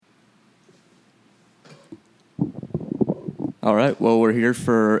All right. Well, we're here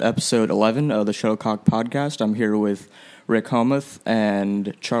for episode 11 of the Shuttlecock Podcast. I'm here with Rick Homuth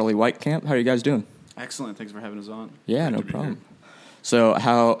and Charlie Whitecamp. How are you guys doing? Excellent. Thanks for having us on. Yeah, no problem. So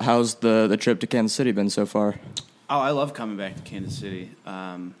how's the trip to Kansas City been so far? Oh, I love coming back to Kansas City,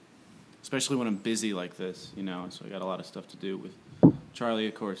 especially when I'm busy like this, so I got a lot of stuff to do with Charlie,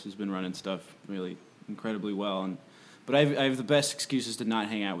 of course, has been running stuff really incredibly well. But I have the best excuses to not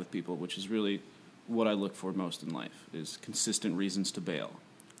hang out with people, which is really what I look for most in life, is consistent reasons to bail.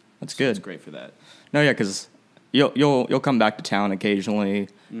 That's good. It's great for that. No, yeah, because you'll come back to town occasionally,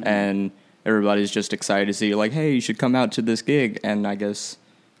 and everybody's just excited to see you. Like, hey, you should come out to this gig, and I guess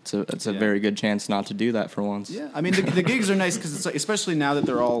it's a very good chance not to do that for once. Yeah, I mean the gigs are nice because especially now that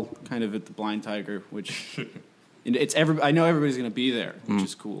they're all kind of at the Blind Tiger, which I know everybody's going to be there, which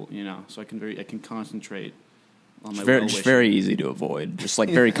is cool, So I can concentrate on my well-wishing. Just very easy to avoid, just like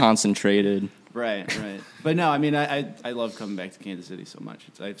very concentrated. Right. But no, I mean, I love coming back to Kansas City so much.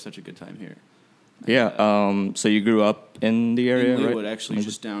 I have such a good time here. Yeah. So you grew up in the area, in Leawood, right? actually,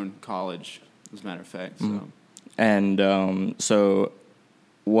 just down College, as a matter of fact. So. And so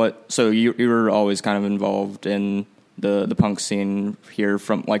you were always kind of involved in the punk scene here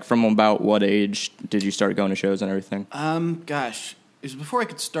from about what age did you start going to shows and everything? Gosh, it was before I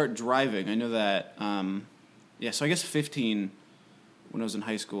could start driving. I know that. So I guess 15. When I was in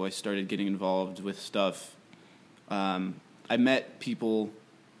high school, I started getting involved with stuff. I met people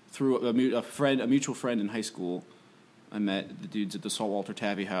through a mutual friend in high school. I met the dudes at the Saltwater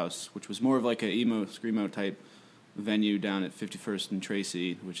Tabby House, which was more of like a emo, screamo type venue down at 51st and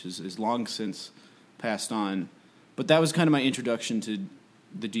Tracy, which is long since passed on. But that was kind of my introduction to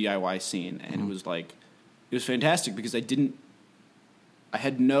the DIY scene, and it was fantastic because I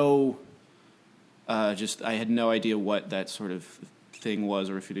had no idea what that sort of thing was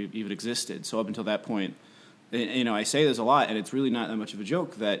or if it even existed. So up until that point, I say this a lot, and it's really not that much of a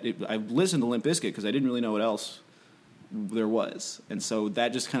joke that I listened to Limp Bizkit because I didn't really know what else there was, and so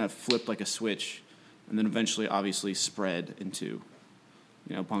that just kind of flipped like a switch, and then eventually, obviously, spread into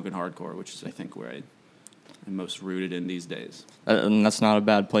punk and hardcore, which is I think where I'm most rooted in these days. And that's not a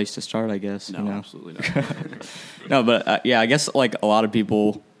bad place to start, I guess. No, absolutely not. No, but I guess like a lot of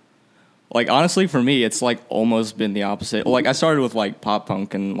people. Like, honestly, for me, it's, like, almost been the opposite. Like, I started with, like, pop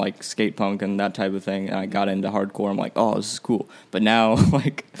punk and, like, skate punk and that type of thing, and I got into hardcore. I'm like, oh, this is cool. But now,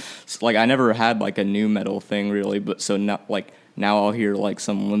 like I never had, like, a new metal thing, really. But so, now I'll hear, like,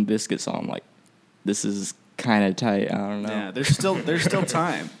 some Limp Bizkit song. I'm like, this is kind of tight. I don't know. Yeah, there's still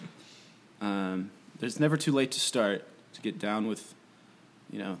time. There's never too late to start, to get down with,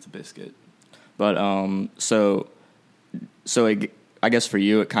 the Bizkit. But, I guess for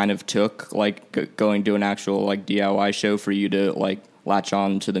you, it kind of took, like, going to an actual, like, DIY show for you to, like, latch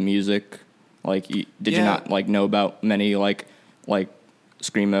on to the music. Like, did you not, like, know about many, like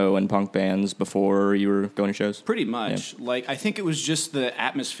screamo and punk bands before you were going to shows? Pretty much. Yeah. Like, I think it was just the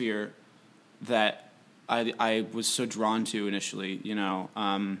atmosphere that I was so drawn to initially,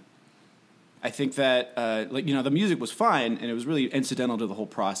 I think that, the music was fine, and it was really incidental to the whole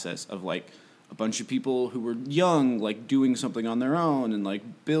process of, like, a bunch of people who were young, like, doing something on their own and, like,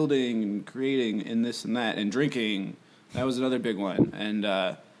 building and creating and this and that and drinking. That was another big one. And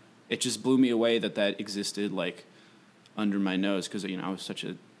it just blew me away that existed, like, under my nose because, I was such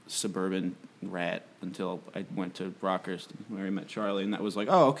a suburban rat until I went to Rockhurst where I met Charlie. And that was like,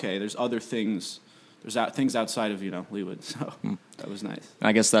 oh, okay, there's other things. There's things outside of, Leawood. So that was nice.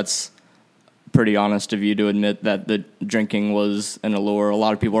 I guess that's pretty honest of you to admit that the drinking was an allure. A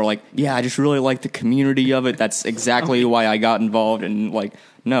lot of people are like, yeah, I just really like the community of it. That's exactly why I got involved. And like,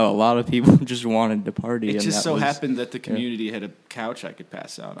 no, a lot of people just wanted to party. It just so happened that the community had a couch I could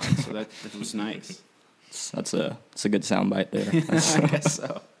pass out on, so that was nice. That's a good soundbite there. I guess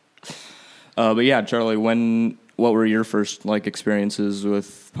so. But yeah, Charlie, what were your first like experiences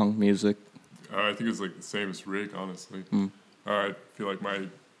with punk music? I think it was like the same as Rick, honestly. I feel like my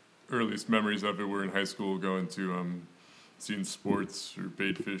earliest memories of it were in high school, going to seeing Sports or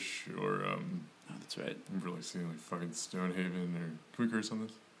Baitfish or oh, that's right. I remember like seeing like fucking Stonehaven or can we curse on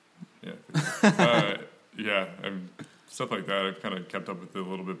this? Yeah. Yeah, stuff like that. I've kind of kept up with it a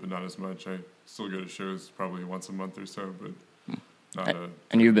little bit, but not as much. I still go to shows probably once a month or so, but not.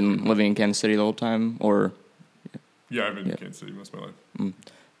 And you've been living in Kansas City the whole time, or? Yeah, I've been in Kansas City most of my life.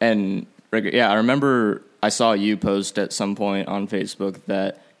 And I remember I saw you post at some point on Facebook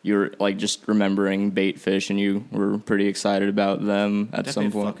that you were like just remembering Baitfish, and you were pretty excited about them at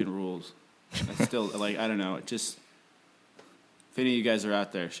some point. Fucking rules. I still like. I don't know. It just. If any of you guys are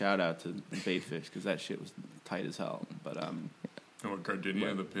out there, shout out to Baitfish because that shit was tight as hell. But Oh,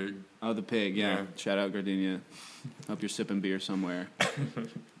 Gardenia, the pig. Oh, the pig, yeah. Yeah. Shout out Gardenia. Hope you're sipping beer somewhere.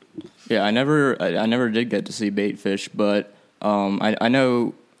 Yeah, I never did get to see Baitfish, but I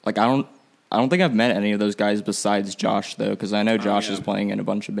know, like, I don't think I've met any of those guys besides Josh though, because I know Josh yeah. is playing in a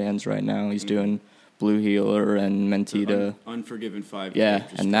bunch of bands right now. He's doing Blue Healer and Mentita. Unforgiven 5. Yeah,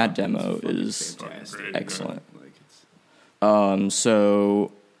 just and that dropped. demo It's fucking is fantastic. great. excellent. Like it's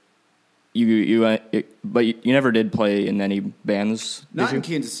So but you never did play in any bands, did not you? in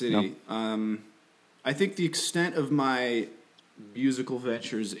Kansas City. I think the extent of my musical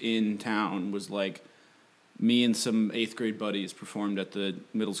ventures in town was like me and some 8th grade buddies performed at the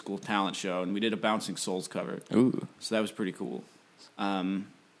middle school talent show, and we did a Bouncing Souls cover. Ooh. So that was pretty cool.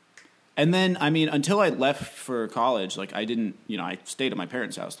 And then, I mean, until I left for college, like I didn't, I stayed at my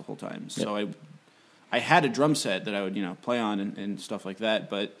parents' house the whole time. So I had a drum set that I would, play on and stuff like that,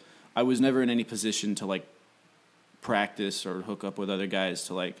 but I was never in any position to like practice or hook up with other guys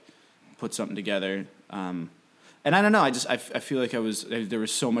to like put something together. And I don't know, I feel like there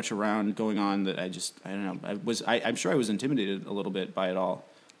was so much around going on that I don't know. I'm sure I was intimidated a little bit by it all.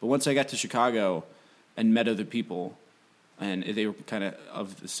 But once I got to Chicago and met other people, and they were kind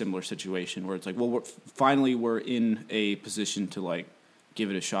of a similar situation where it's like, well, we're in a position to like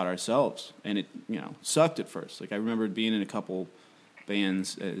give it a shot ourselves. And it, sucked at first. Like I remember being in a couple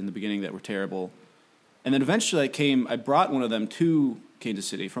bands in the beginning that were terrible. And then eventually I brought one of them to Kansas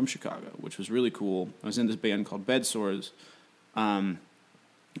City from Chicago, which was really cool. I was in this band called Bed Sores. And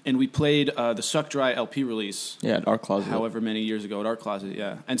we played the Suck Dry LP release. Yeah, at Art Closet. However many years ago at Art Closet,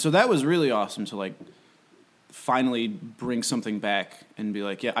 yeah. And so that was really awesome to like finally bring something back and be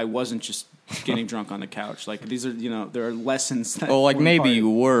like, yeah, I wasn't just getting drunk on the couch. Like these are, there are lessons that Well, like were maybe part of- you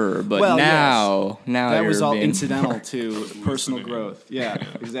were, but Well, now that you're was all being incidental to personal Listening. growth. Yeah,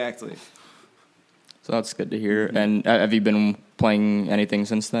 exactly. So that's good to hear. And have you been playing anything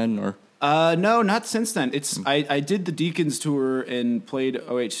since then, or? No, not since then. I did the Deacons tour and played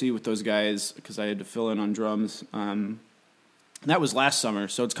OHC with those guys because I had to fill in on drums. And that was last summer,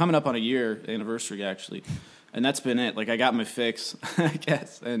 so it's coming up on a year anniversary actually, and that's been it. Like I got my fix, I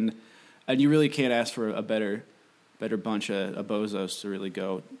guess, and you really can't ask for a better bunch of bozos to really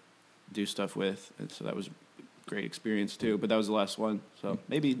go do stuff with. And so that was a great experience too. But that was the last one, so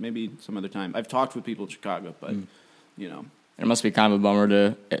maybe some other time. I've talked with people in Chicago, but It must be kind of a bummer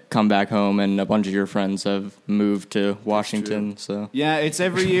to come back home and a bunch of your friends have moved to Washington. So yeah, it's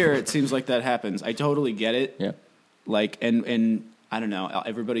every year. It seems like that happens. I totally get it. yeah, Like, and I don't know,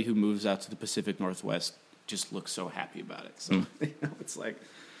 everybody who moves out to the Pacific Northwest just looks so happy about it. So, it's like,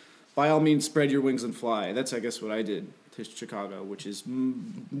 by all means, spread your wings and fly. That's, I guess, what I did to Chicago, which is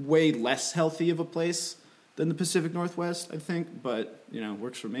way less healthy of a place than the Pacific Northwest, I think. But,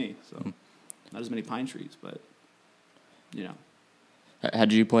 works for me. So, not as many pine trees, but,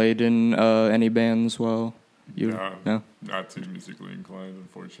 Had you played in any bands while you? No. Not too musically inclined,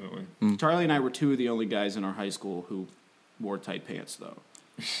 unfortunately. Charlie and I were two of the only guys in our high school who wore tight pants, though.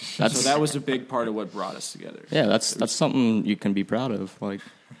 So That's that was a big part of what brought us together. yeah. That's something you can be proud of. Like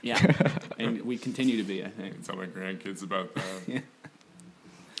Yeah, and we continue to be, I think. Tell my grandkids about that.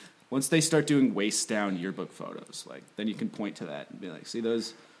 Once they start doing waist down yearbook photos, like then you can point to that and be like, see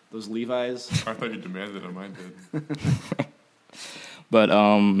those Levi's? I thought you demanded them. I did. But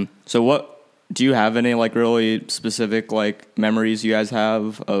so what do you have any like really specific like memories you guys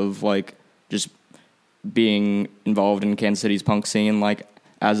have of like just being involved in Kansas City's punk scene like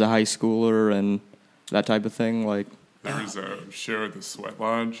as a high schooler and that type of thing? Like There was a show at the Sweat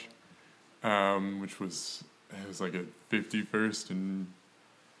Lodge, which was like at 51st and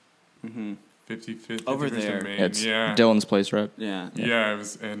 55th Over 51st and there. Main. it's yeah. Dylan's place, right? Yeah. Yeah, it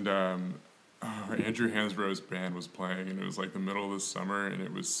was, and Andrew Hansborough's band was playing, and it was like the middle of the summer, and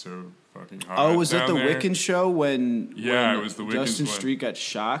it was so fucking hot. Oh, was it down the there. Wiccan show when Yeah, it was the Wiccans Justin one. Street got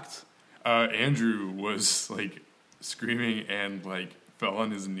shocked? Andrew was like screaming and like fell on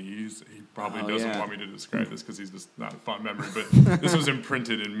his knees. He probably doesn't want me to describe this because he's just not a fond memory, but this was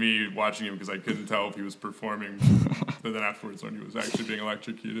imprinted in me watching him because I couldn't tell if he was performing. But then afterwards, when he was actually being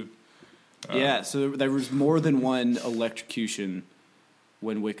electrocuted. Yeah, so there was more than one electrocution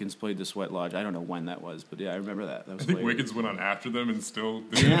when Wiccans played the Sweat Lodge. I don't know when that was, but yeah, I remember that. That was I think later. Wickens went on after them and still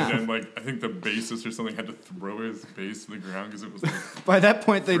did Yeah. it. And like I think the bassist or something had to throw his bass to the ground because it was like By that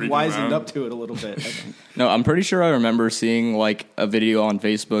point, they'd Freaking wizened out. up to it a little bit, I think. No, I'm pretty sure I remember seeing like a video on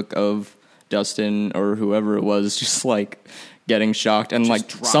Facebook of Dustin or whoever it was just like getting shocked and like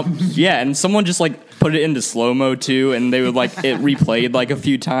drop. and someone just like put it into slow-mo too and they would like it replayed like a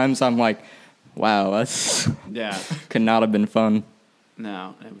few times. I'm like, wow, that's Yeah. could not have been fun.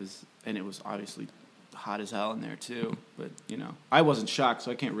 No, it was obviously hot as hell in there too. But I wasn't shocked,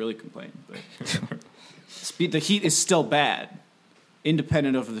 so I can't really complain. But the heat is still bad,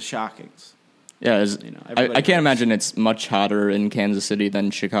 independent of the shockings. Yeah, I can't knows. imagine it's much hotter in Kansas City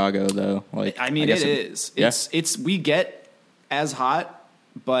than Chicago, though. Like, I mean, it is. It's we get as hot,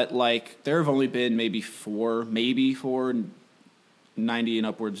 but like there have only been maybe four 90 and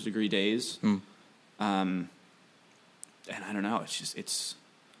upwards degree days. And I don't know. It's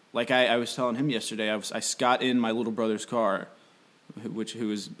like I was telling him yesterday. I got in my little brother's car, who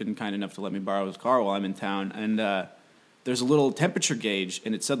has been kind enough to let me borrow his car while I'm in town, and there's a little temperature gauge,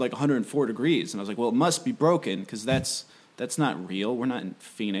 and it said like 104 degrees, and I was like, well, it must be broken because that's not real. We're not in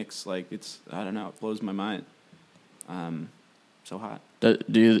Phoenix. Like I don't know. It blows my mind. So hot.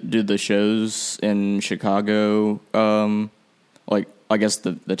 Do the shows in Chicago? Like, I guess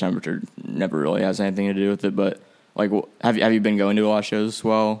the temperature never really has anything to do with it, but like, have you been going to a lot of shows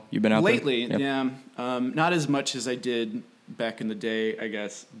while you've been out lately? there? Yeah, not as much as I did back in the day, I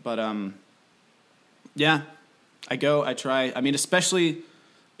guess. But yeah, I go. I try. I mean, especially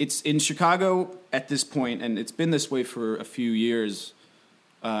it's in Chicago at this point, and it's been this way for a few years,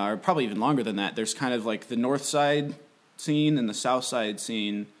 or probably even longer than that. There's kind of like the North Side scene and the South Side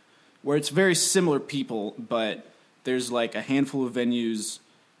scene, where it's very similar people, but there's like a handful of venues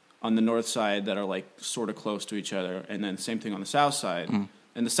on the North Side that are like sort of close to each other, and then same thing on the South Side.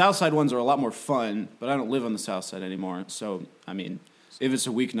 And the South Side ones are a lot more fun, but I don't live on the South Side anymore. So, I mean, if it's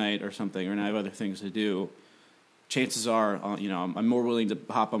a weeknight or something, or I have other things to do, chances are, I'm more willing to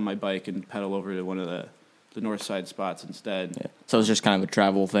hop on my bike and pedal over to one of the North Side spots instead. Yeah. So it's just kind of a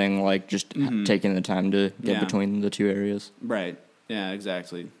travel thing, like just taking the time to get between the two areas. Right. Yeah,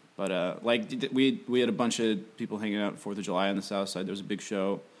 exactly. But we had a bunch of people hanging out 4th of July on the South Side. There was a big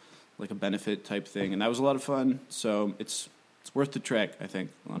show, like a benefit type thing, and that was a lot of fun. So it's worth the trek, I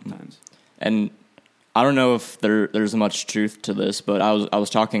think, a lot of times. And I don't know if there's much truth to this, but I was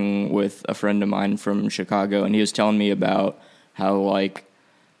talking with a friend of mine from Chicago, and he was telling me about how like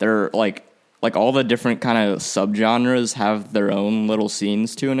they're like all the different kind of subgenres have their own little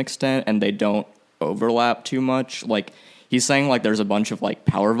scenes to an extent, and they don't overlap too much. Like he's saying, like there's a bunch of like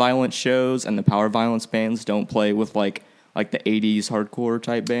power violence shows, and the power violence bands don't play with like the 80s hardcore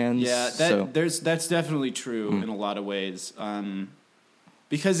type bands. Yeah, that's definitely true in a lot of ways.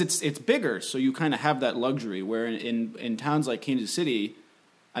 Because it's bigger, so you kind of have that luxury. Where in towns like Kansas City,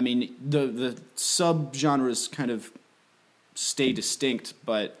 I mean, the subgenres kind of stay distinct,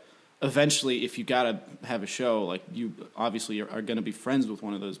 but eventually, if you gotta have a show, like you obviously are going to be friends with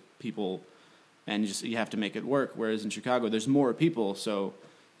one of those people, and you have to make it work. Whereas in Chicago, there's more people, so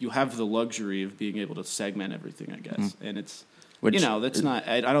you have the luxury of being able to segment everything, I guess. And it's that's not.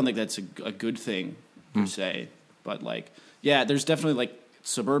 I don't think that's a good thing per se, but like, yeah, there's definitely like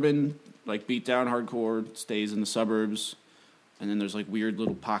suburban, like beatdown hardcore stays in the suburbs, and then there's like weird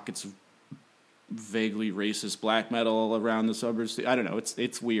little pockets of vaguely racist black metal around the suburbs. I don't know.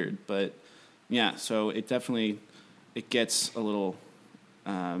 It's weird, but yeah. So it definitely gets a little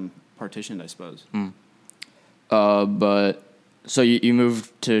partitioned, I suppose. But so you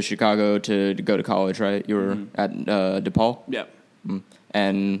moved to Chicago to go to college, right? You were at DePaul. Yeah.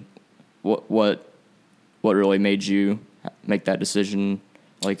 And what really made you make that decision,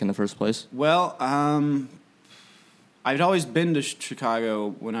 like in the first place? Well, I'd always been to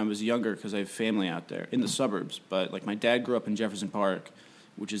Chicago when I was younger because I have family out there in the suburbs. But like my dad grew up in Jefferson Park,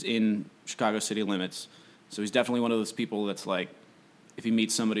 which is in Chicago city limits. So he's definitely one of those people that's like, if he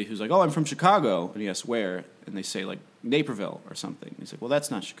meets somebody who's like, "Oh, I'm from Chicago," and he asks where, and they say like Naperville or something, he's like, "Well,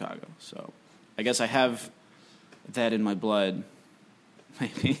 that's not Chicago." So I guess I have that in my blood,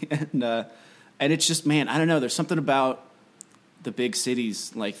 maybe. And it's just, man, I don't know. There's something about the big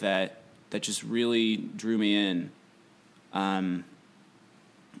cities like that just really drew me in. And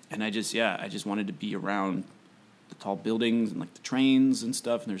I just wanted to be around the tall buildings and like the trains and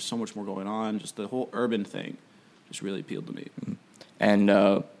stuff. And there's so much more going on. Just the whole urban thing just really appealed to me. And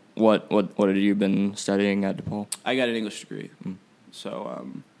what had you been studying at DePaul? I got an English degree. So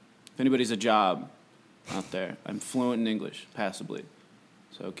if anybody's a job out there, I'm fluent in English, passably.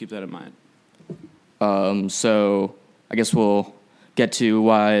 So keep that in mind. So I guess we'll get to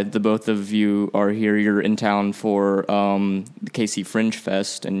why the both of you are here. You're in town for the KC Fringe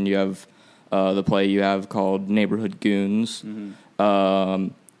Fest, and you have the play you have called Neighborhood Goons.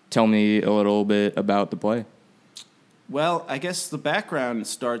 Tell me a little bit about the play. Well, I guess the background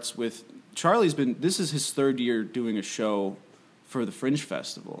starts with this is his third year doing a show for the Fringe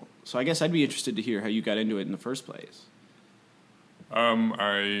Festival. So I guess I'd be interested to hear how you got into it in the first place.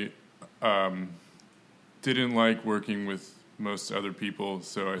 I didn't like working with most other people,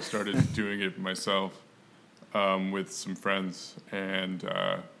 so I started doing it myself. with some friends, and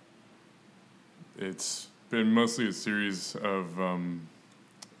it's been mostly a series of,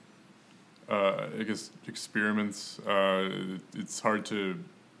 I guess, experiments. It's hard to.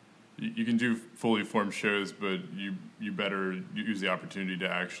 You can do fully formed shows, but you better use the opportunity to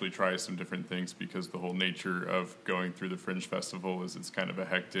actually try some different things, because the whole nature of going through the Fringe Festival is it's kind of a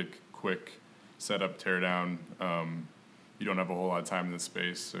hectic, quick setup, tear down. You don't have a whole lot of time in the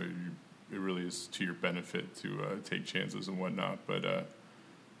space, so it really is to your benefit to take chances and whatnot. But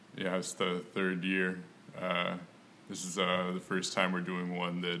yeah, it's the third year. This is the first time we're doing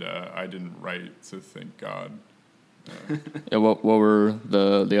one that I didn't write, so thank God. Yeah, what were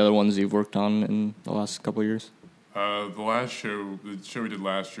the other ones you've worked on in the last couple of years? The show we did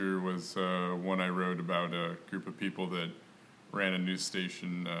last year was one I wrote about a group of people that ran a news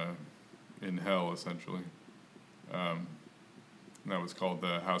station in hell, essentially. And that was called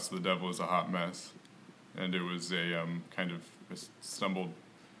The House of the Devil is a Hot Mess. And it was a kind of stumbled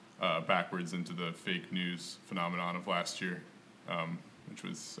backwards into the fake news phenomenon of last year, which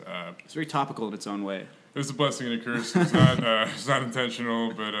was... it's very topical in its own way. It was a blessing and a curse. It's not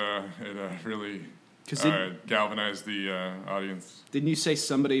intentional, but it really galvanized the audience. Didn't you say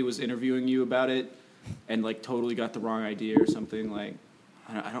somebody was interviewing you about it and like totally got the wrong idea or something? Like,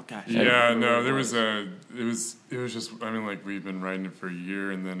 I don't. Gosh. Yeah, no, there was it was just. I mean, like we've been writing it for a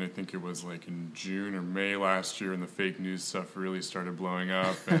year, and then I think it was like in June or May last year, and the fake news stuff really started blowing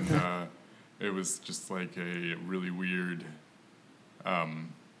up, and it was just like a really weird.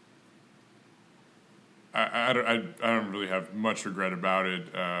 I don't really have much regret about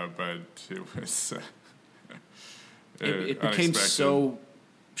it, but it was. It became so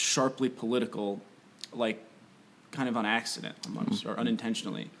sharply political, like kind of on accident almost, or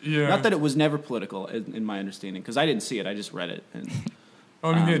unintentionally. Yeah. Not that it was never political, in my understanding, because I didn't see it. I just read it. And,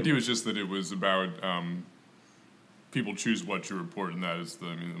 I mean, the idea was just that it was about people choose what to report, and that is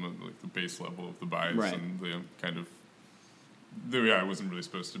the base level of the bias, right. And the kind of. It wasn't really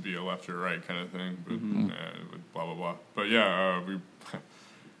supposed to be a left or right kind of thing, but blah, blah, blah. But yeah,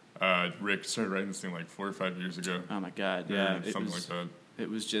 Rick started writing this thing like 4 or 5 years ago. Oh, my God, yeah. Something like that. It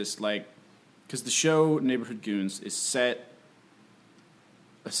was just like, because the show Neighborhood Goons is set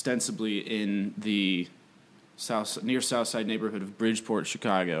ostensibly in the near South Side neighborhood of Bridgeport,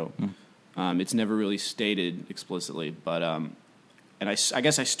 Chicago. It's never really stated explicitly, but and I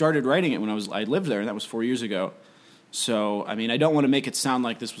guess I started writing it when I lived there, and that was 4 years ago. So, I mean, I don't want to make it sound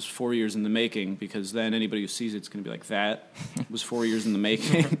like this was 4 years in the making, because then anybody who sees it's going to be like, that was 4 years in the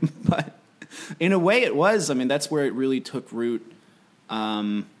making. But in a way it was. I mean, that's where it really took root,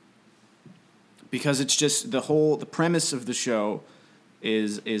 because it's just the premise of the show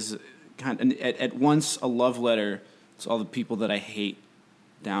is kind of at once a love letter to all the people that I hate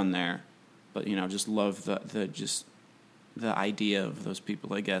down there, but, you know, just love the idea of those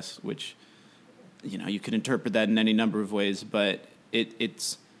people, I guess, which... You know, you can interpret that in any number of ways, but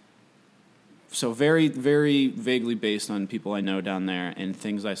it's so very, very vaguely based on people I know down there and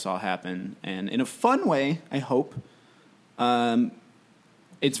things I saw happen, and in a fun way, I hope.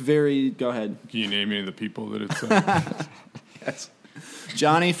 It's very. Go ahead. Can you name any of the people that it's? Yes,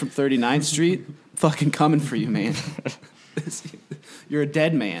 Johnny from 39th Street, fucking coming for you, man. You're a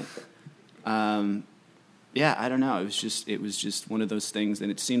dead man. Yeah, I don't know. It was just one of those things,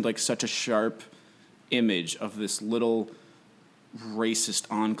 and it seemed like such a sharp image of this little racist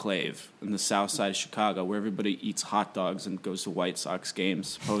enclave in the south side of Chicago where everybody eats hot dogs and goes to White Sox games,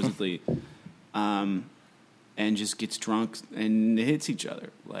 supposedly, and just gets drunk and hits each other.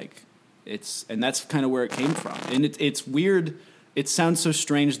 Like, and that's kind of where it came from. And it's weird. It sounds so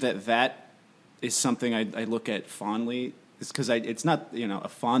strange that is something I look at fondly. It's because it's not, you know, a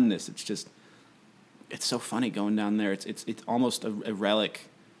fondness. It's just, it's so funny going down there. It's almost a relic,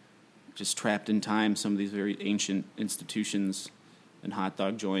 just trapped in time, some of these very ancient institutions and hot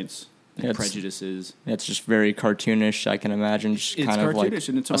dog joints and prejudices. It's just very cartoonish, I can imagine. Just it's kind of like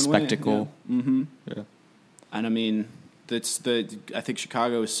in its own a spectacle. Way. Yeah. Mm-hmm. Yeah. And I mean, I think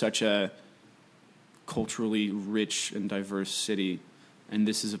Chicago is such a culturally rich and diverse city, and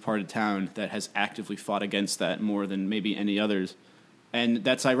this is a part of town that has actively fought against that more than maybe any others. And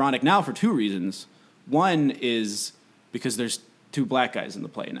that's ironic now for two reasons. One is because there's 2 black guys in the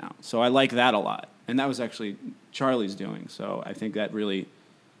play now. So I like that a lot. And that was actually Charlie's doing. So I think that really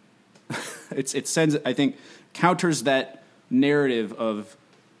it sends, I think, counters that narrative of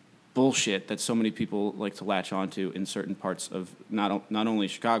bullshit that so many people like to latch onto in certain parts of not only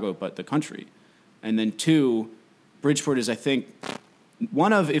Chicago but the country. And then 2, Bridgeport is, I think,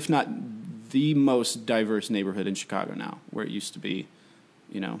 one of, if not the most diverse neighborhood in Chicago now, where it used to be,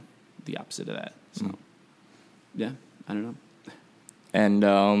 you know, the opposite of that. So Yeah, I don't know.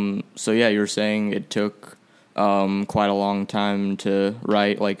 And so yeah, you're saying it took quite a long time to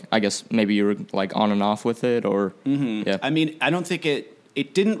write. Like, I guess maybe you were like on and off with it, or yeah. I mean, I don't think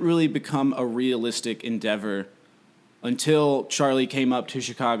it didn't really become a realistic endeavor until Charlie came up to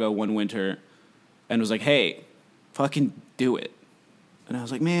Chicago one winter and was like, "Hey, fucking do it." And I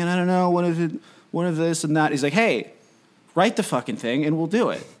was like, "Man, I don't know. What if this and that?" He's like, "Hey, write the fucking thing and we'll do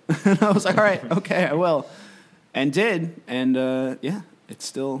it." And I was like, "All right, okay, I will," and did. And yeah,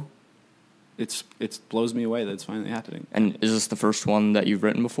 it's blows me away that it's finally happening. And is this the first one that you've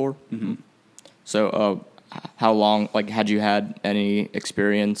written before? Mm-hmm. So, how long? Like, had you had any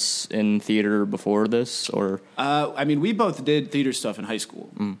experience in theater before this, or? I mean, we both did theater stuff in high school,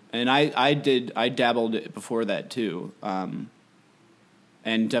 and I dabbled before that too,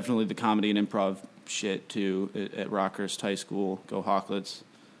 and definitely the comedy and improv shit too at Rockhurst High School. Go Hawklets,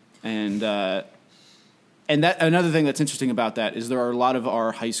 and that another thing that's interesting about that is there are a lot of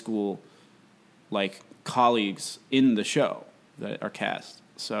our high school like colleagues in the show that are cast.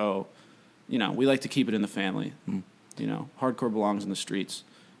 So, you know, we like to keep it in the family. You know, hardcore belongs in the streets.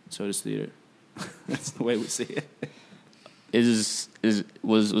 So does theater. That's the way we see it.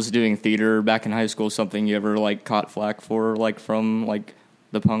 Was doing theater back in high school something you ever like caught flack for, like from like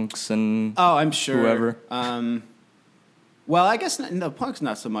the punks and I'm sure whoever? Well, I guess no, punks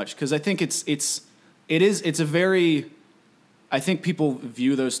not so much, because I think it's a very, I think people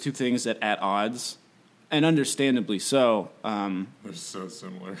view those two things at odds, and understandably so. They're so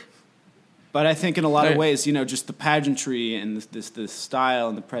similar. But I think in a lot of ways, you know, just the pageantry and the style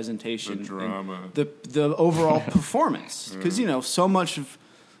and the presentation, The drama. the overall performance, because you know so much of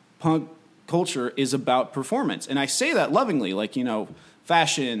punk culture is about performance, and I say that lovingly, like, you know,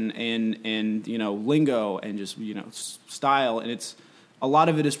 fashion and you know, lingo and just, you know, style, and it's a lot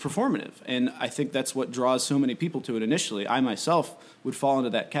of it is performative, and I think that's what draws so many people to it initially. I myself would fall into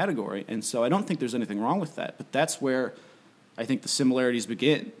that category, and so I don't think there's anything wrong with that, but that's where I think the similarities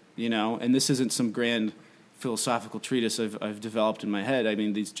begin, you know, and this isn't some grand philosophical treatise I've developed in my head. I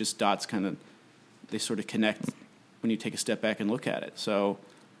mean, these just dots they sort of connect when you take a step back and look at it. So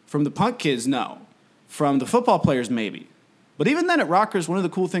from the punk kids, no. From the football players, maybe. But even then at Rockhurst, one of the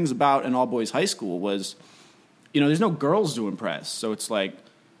cool things about an all-boys high school was, you know, there's no girls to impress. So it's like,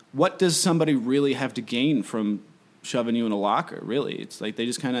 what does somebody really have to gain from shoving you in a locker, really? It's like they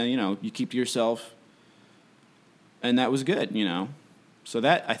just kind of, you know, you keep to yourself, and that was good, you know. So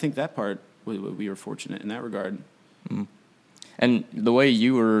that, I think that part, we were fortunate in that regard. And the way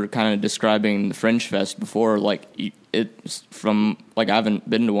you were kind of describing the Fringe Fest before, like, it's from, like, I haven't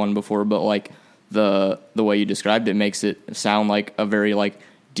been to one before, but, like, the way you described it makes it sound like a very, like,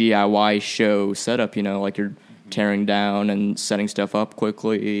 DIY show setup, you know, like you're tearing down and setting stuff up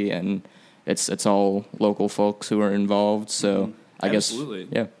quickly, and it's all local folks who are involved, so I guess,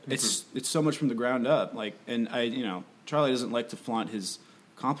 yeah. It's so much from the ground up, like, and you know, Charlie doesn't like to flaunt his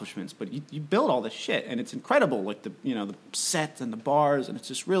accomplishments, but you build all this shit, and it's incredible, like the set and the bars, and it's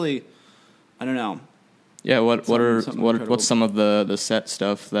just really, I don't know. Yeah, what's some of the set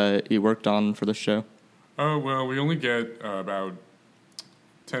stuff that you worked on for the show? Oh, well, we only get about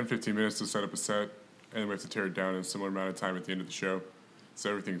 10-15 minutes to set up a set, and we have to tear it down in a similar amount of time at the end of the show. So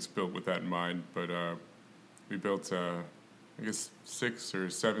everything's built with that in mind. But we built, I guess, 6 or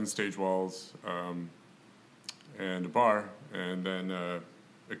 7 stage walls and a bar, and then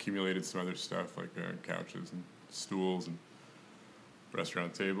accumulated some other stuff like couches and stools and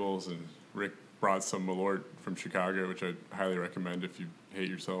restaurant tables. And Rick brought some Malort from Chicago, which I'd highly recommend if you hate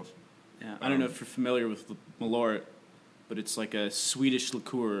yourself. Yeah, I don't know if you're familiar with Malort, but it's like a Swedish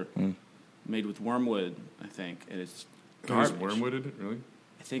liqueur made with wormwood, I think, and it's garbage. Wormwood in it, really?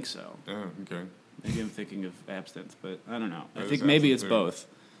 I think so. Oh, okay. Maybe I'm thinking of absinthe, but I don't know. I That think is maybe it's absinthe, too. both.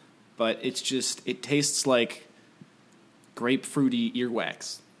 But it's just, it tastes like grapefruity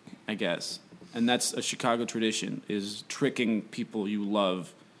earwax, I guess. And that's a Chicago tradition, is tricking people you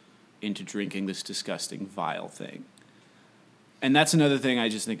love into drinking this disgusting, vile thing. And that's another thing I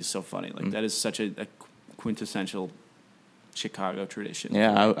just think is so funny. Like, that is such a quintessential Chicago tradition.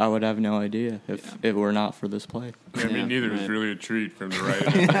 Yeah, I would have no idea if it were not for this play. Yeah, me Yeah, neither. right. It's really a treat from the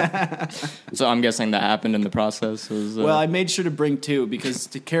right. So I'm guessing that happened in the process. Was, Well, I made sure to bring 2 because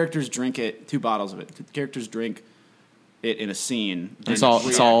the characters drink it, 2 bottles of it. The characters drink it in a scene. It's and all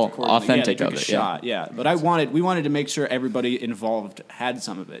react accordingly. authentic yeah, they drink of a it, yeah. shot, yeah. But we wanted to make sure everybody involved had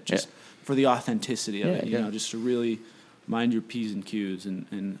some of it, just for the authenticity of it. You know, just to really mind your P's and Q's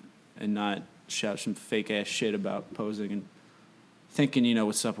and not shout some fake ass shit about posing and thinking you know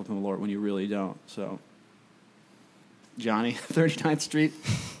what's up with Malort when you really don't. So, Johnny, 39th Street,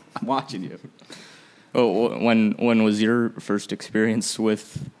 I'm watching you. Oh, when was your first experience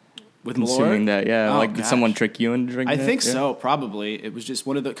with consuming Malort? that? Yeah, Oh, like did gosh. someone trick you into drinking I it? think Yeah. so, probably. It was just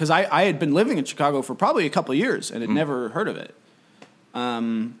one of the... Because I had been living in Chicago for probably a couple of years and had never heard of it.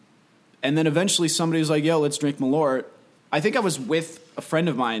 And then eventually somebody was like, yo, let's drink Malort. I think I was with a friend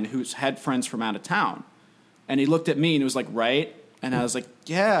of mine who's had friends from out of town. And he looked at me and he was like, right? And I was like,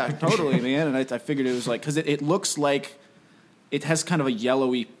 yeah, totally, man. And I figured it was like... Because it looks like... It has kind of a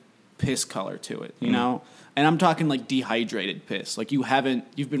yellowy piss color to it, you know? And I'm talking like dehydrated piss. Like you've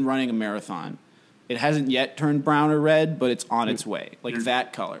been running a marathon. It hasn't yet turned brown or red, but it's on its way. Like You're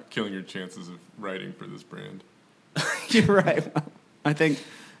that color. Killing your chances of writing for this brand. You're right. I think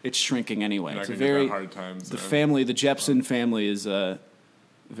it's shrinking anyway. You're It's not a gonna get very that hard times. the family, the Jepson family is a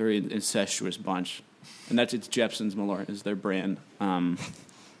very incestuous bunch, and it's Jepson's Malort is their brand.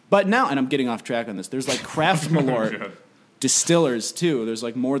 But now, and I'm getting off track on this. There's like craft Malort Yeah. distillers too. There's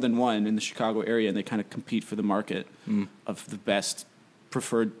like more than one in the Chicago area, and they kind of compete for the market of the best,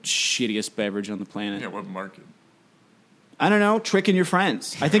 preferred, shittiest beverage on the planet. Yeah, what market? I don't know, tricking your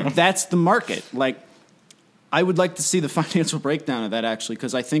friends. I think that's the market. Like, I would like to see the financial breakdown of that actually,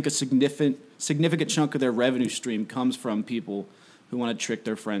 because I think a significant chunk of their revenue stream comes from people who want to trick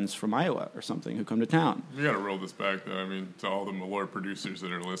their friends from Iowa or something who come to town. We got to roll this back, though. I mean, to all the Malort producers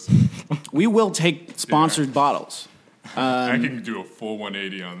that are listening, We will take sponsored bottles. I can do a full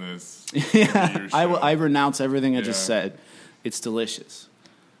 180 on this. Yeah, I renounce everything I just Yeah. said. It's delicious.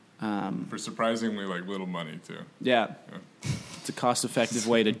 For surprisingly like little money too. Yeah. It's a cost-effective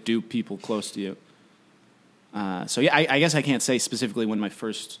way to dupe people close to you. So yeah, I guess I can't say specifically when my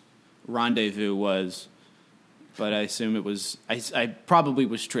first rendezvous was, but I assume it was. I probably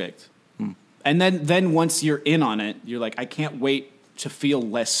was tricked. And then once you're in on it, you're like, I can't wait to feel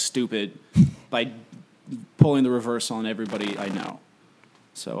less stupid by pulling the reverse on everybody I know.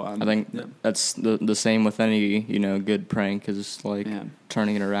 So I think yeah. that's the same with any good prank is like Yeah.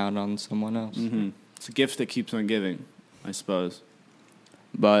 turning it around on someone else. It's a gift that keeps on giving, I suppose.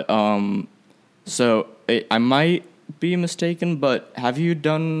 But so I might be mistaken, but have you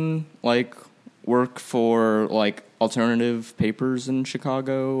done like work for like alternative papers in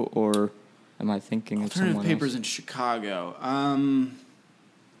Chicago, or am I thinking of someone Alternative papers else? in Chicago.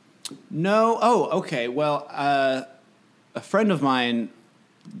 No. Oh, okay. Well, a friend of mine,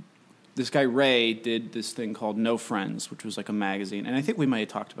 this guy Ray, did this thing called No Friends, which was like a magazine, and I think we might have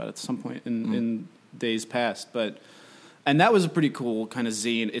talked about it at some point in days past. And that was a pretty cool kind of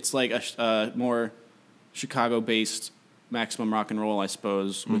zine. It's like a more Chicago-based Maximum Rock and Roll, I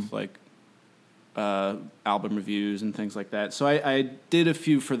suppose, with like album reviews and things like that. So I did a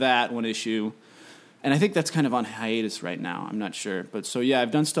few for that one issue. And I think that's kind of on hiatus right now. I'm not sure. But so, yeah,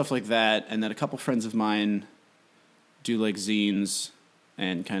 I've done stuff like that. And then a couple friends of mine do like zines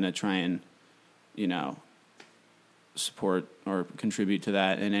and kind of try and, support or contribute to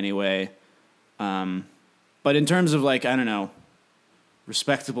that in any way. But in terms of like, I don't know,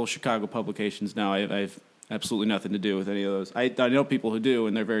 respectable Chicago publications, no, I've absolutely nothing to do with any of those. I know people who do,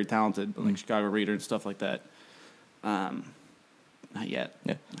 and they're very talented, but like Chicago Reader and stuff like that. Not yet.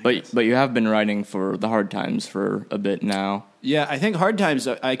 Yeah, I guess. but you have been writing for the Hard Times for a bit now. Yeah, I think Hard Times,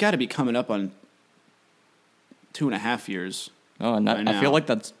 I got to be coming up on 2.5 years. Oh, and Right I feel now. like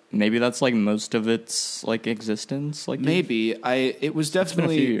that's like most of its like existence. Like Maybe. It was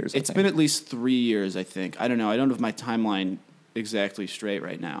definitely, few years, I it's think. been at least 3 years, I think. I don't know. I don't have my timeline exactly straight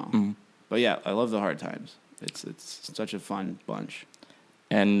right now. But yeah, I love the Hard Times. It's such a fun bunch.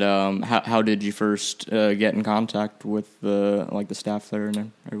 And how did you first get in contact with the staff there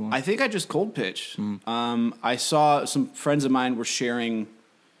and everyone? I think I just cold pitched. I saw some friends of mine were sharing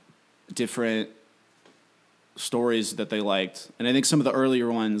different stories that they liked, and I think some of the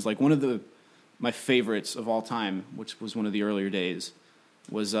earlier ones, like one of my favorites of all time, which was one of the earlier days,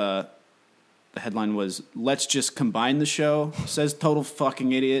 was the headline was "Let's just combine the show," says total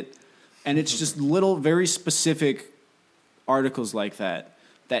fucking idiot, and it's just little very specific articles like that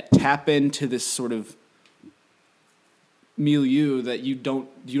tap into this sort of milieu that you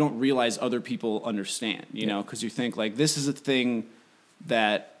don't realize other people understand, because you think like this is a thing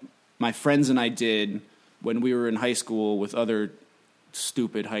that my friends and I did when we were in high school with other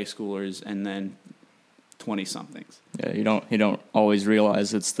stupid high schoolers and then 20 somethings. Yeah, you don't always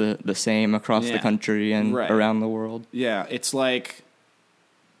realize it's the same across the Yeah. country and Right. around the world. Yeah, it's like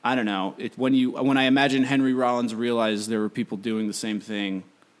I don't know. When I imagine Henry Rollins realized there were people doing the same thing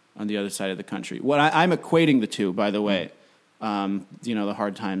on the other side of the country. What I'm equating the two, by the way. The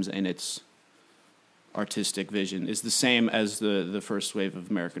Hard Times and its artistic vision is the same as the first wave of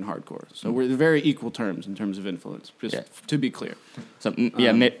American hardcore. So we're very equal terms in terms of influence, just to be clear. So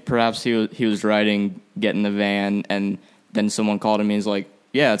perhaps he was writing Get in the Van, and then someone called him and he's like,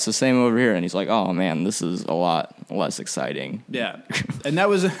 yeah, it's the same over here. And he's like, oh man, this is a lot less exciting. Yeah. And that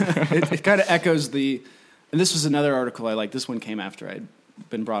was, it kind of echoes and this was another article I liked. This one came after I'd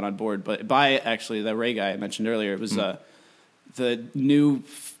been brought on board, but by actually the Ray guy I mentioned earlier. It was the new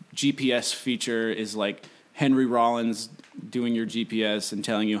GPS feature is like Henry Rollins doing your GPS and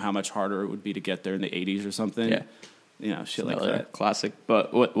telling you how much harder it would be to get there in the 80s or something. Yeah. You know, shit like Another that. classic.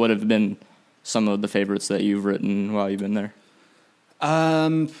 But what would have been some of the favorites that you've written while you've been there?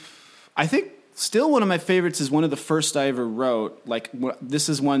 I think still one of my favorites is one of the first I ever wrote. Like, this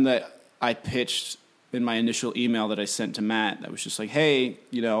is one that I pitched in my initial email that I sent to Matt. That was just like, hey,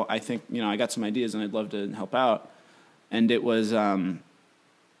 you know, I think, you know, I got some ideas and I'd love to help out. And it was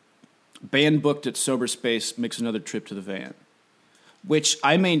band booked at Sober Space makes another trip to the van, which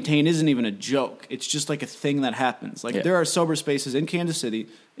I maintain isn't even a joke. It's just like a thing that happens. Like, there are Sober Spaces in Kansas City,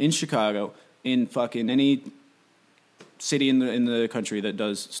 in Chicago, in fucking any city in the country that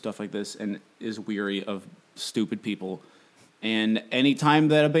does stuff like this and is weary of stupid people. And any time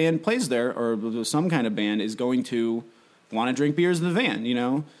that a band plays there, or some kind of band, is going to want to drink beers in the van, you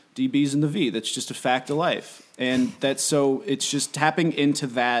know, DBs in the V. That's just a fact of life. And it's just tapping into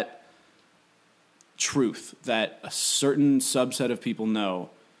that truth that a certain subset of people know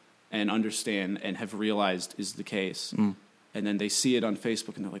and understand and have realized is the case. And then they see it on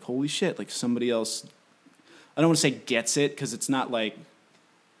Facebook and they're like, holy shit, like somebody else, I don't want to say gets it, because it's not like,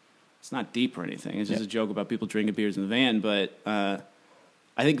 it's not deep or anything. It's just a joke about people drinking beers in the van. But I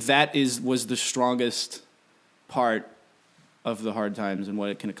think that was the strongest part of the Hard Times and what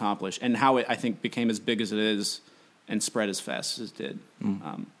it can accomplish, and how it, I think, became as big as it is and spread as fast as it did.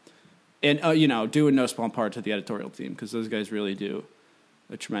 And, you know, due in no small part to the editorial team, because those guys really do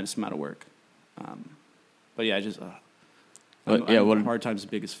a tremendous amount of work. But yeah, I'm Hard Times'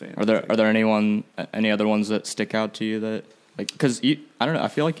 biggest fan. Are there any other ones that stick out to you that, like, because I don't know, I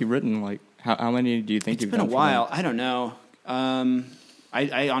feel like you've written, like, how many do you think you've done? It's been a while. I don't know.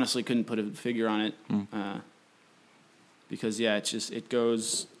 I honestly couldn't put a figure on it. Because, yeah, it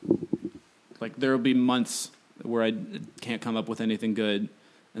goes, like, there will be months where I can't come up with anything good,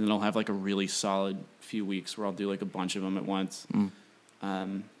 and then I'll have, like, a really solid few weeks where I'll do, like, a bunch of them at once.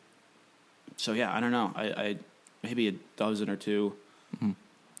 So, yeah, I don't know. I maybe a dozen or two.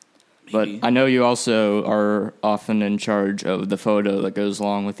 But I know you also are often in charge of the photo that goes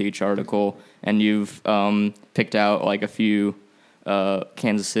along with each article, and you've picked out, like, a few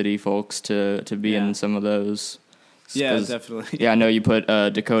Kansas City folks to be in some of those. Yeah, definitely. Yeah, I know you put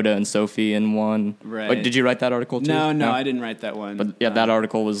Dakota and Sophie in one. Right. Like, did you write that article too? No, I didn't write that one. But yeah, that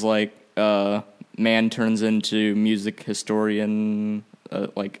article was like, man turns into music historian.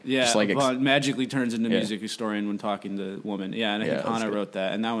 Magically turns into music historian when talking to woman. Yeah, and I think Hannah wrote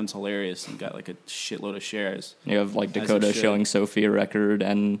that, and that one's hilarious and got like a shitload of shares. You have like Dakota showing Sophie a record,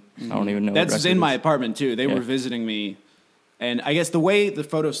 and I don't even know. That's in my apartment too. They were visiting me, and I guess the way the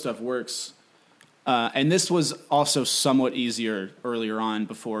photo stuff works. And this was also somewhat easier earlier on,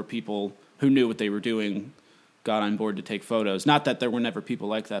 before people who knew what they were doing got on board to take photos. Not that there were never people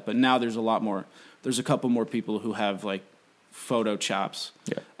like that, but now there's a lot more. There's a couple more people who have like photo chops.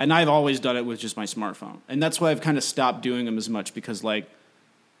 Yeah. And I've always done it with just my smartphone. And that's why I've kind of stopped doing them as much, because like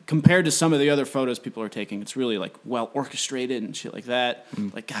compared to some of the other photos people are taking, it's really like well orchestrated and shit like that.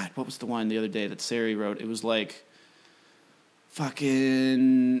 Like, God, what was the one the other day that Sari wrote? It was like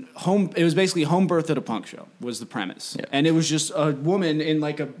fucking it was basically home birth at a punk show was the premise. Yeah. And it was just a woman in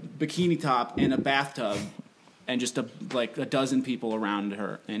like a bikini top in a bathtub and just a dozen people around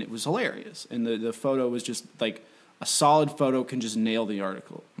her, and it was hilarious. And the photo was just like a solid photo can just nail the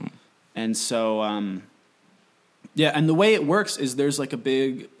article. And so and the way it works is there's like a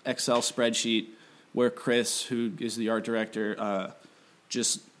big Excel spreadsheet where Chris, who is the art director,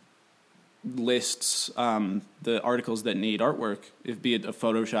 just lists the articles that need artwork, if be it a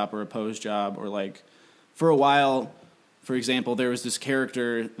Photoshop or a pose job, or like for a while, for example, there was this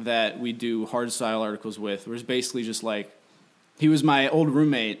character that we do hard style articles with, where it's basically just like, he was my old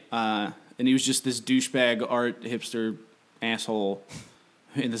roommate, and he was just this douchebag art hipster asshole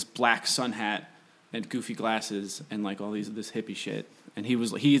in this black sun hat and goofy glasses and like all this hippie shit, and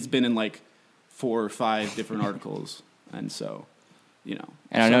he's been in like 4 or 5 different articles, and so. You know,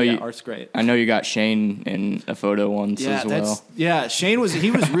 and so, art's great. I know you got Shane in a photo once as well. Yeah, Shane was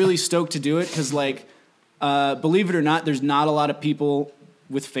really stoked to do it, because like, believe it or not, there's not a lot of people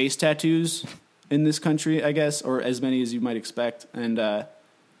with face tattoos in this country, I guess, or as many as you might expect. And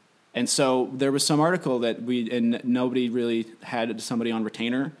And so there was some article that and nobody really had somebody on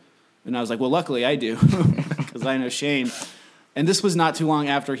retainer. And I was like, well, luckily I do, because I know Shane. And this was not too long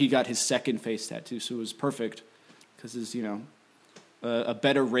after he got his second face tattoo, so it was perfect, because there's, a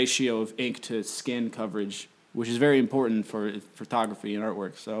better ratio of ink to skin coverage, which is very important for photography and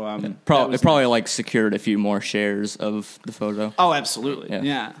artwork. So it probably like secured a few more shares of the photo. Oh, absolutely,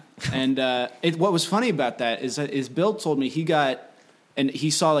 yeah. And what was funny about that is Bill told me he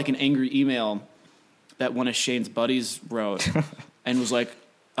saw like an angry email that one of Shane's buddies wrote, and was like,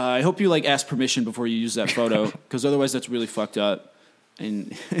 I hope you like ask permission before you use that photo, because otherwise that's really fucked up.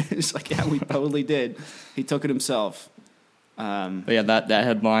 And it's like, yeah, we totally did. He took it himself. But yeah, that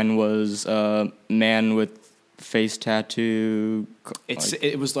headline was man with face tattoo.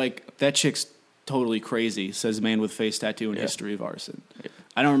 It was like, that chick's totally crazy, says man with face tattoo in history of arson. Yeah.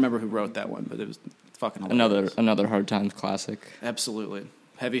 I don't remember who wrote that one, but it was fucking hilarious. Another Hard Times classic. Absolutely.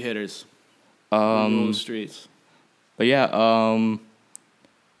 Heavy hitters. On the streets. But yeah,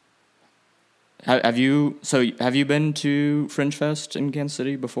 have you been to Fringe Fest in Kansas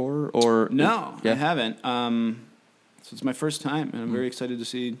City before, or no? I haven't. So it's my first time, and I'm very excited to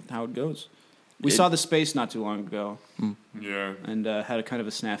see how it goes. We saw the Space not too long ago. Yeah, and had a kind of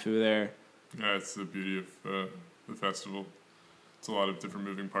a snafu there. Yeah, it's the beauty of the festival. It's a lot of different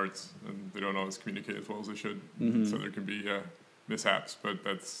moving parts, and they don't always communicate as well as they should. Mm-hmm. So there can be mishaps, but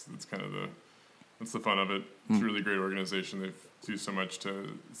that's kind of the fun of it. It's a really great organization. They do so much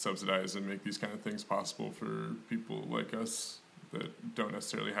to subsidize and make these kind of things possible for people like us that don't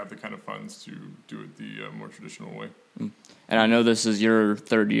necessarily have the kind of funds to do it the more traditional way. And I know this is your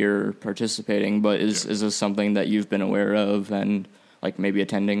third year participating, but is this something that you've been aware of and like maybe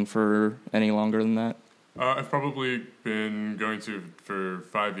attending for any longer than that? I've probably been going to for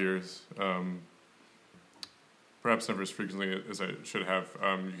 5 years. Perhaps never as frequently as I should have.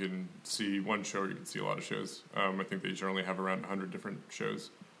 You can see one show, or you can see a lot of shows. I think they generally have around 100 different shows,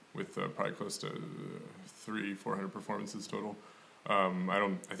 with probably close to 300-400 performances total. I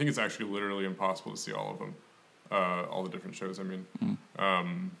think it's actually literally impossible to see all of them, all the different shows. I mean,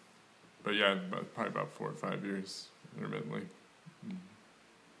 but yeah, probably about 4 or 5 years intermittently.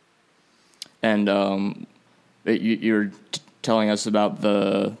 And you're telling us about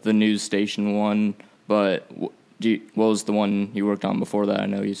the news station one, but what was the one you worked on before that? I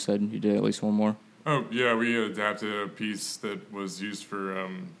know you said you did at least one more. Oh, yeah, we adapted a piece that was used for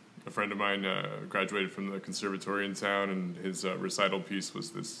a friend of mine graduated from the conservatory in town, and his recital piece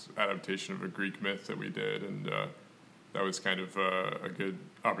was this adaptation of a Greek myth that we did, and that was kind of a good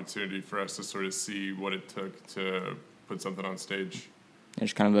opportunity for us to sort of see what it took to put something on stage.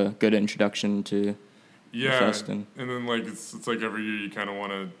 It's kind of a good introduction to the fest. And then like it's like every year you kind of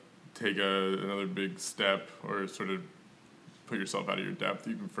want to take another big step, or sort of put yourself out of your depth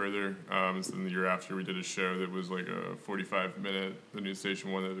even further. So then the year after, we did a show that was like a 45-minute, the news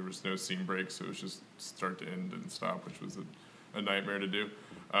station one, that there was no scene breaks, so it was just start to end and stop, which was a nightmare to do,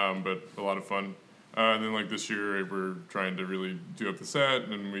 but a lot of fun. And then like this year, we're trying to really do up the set,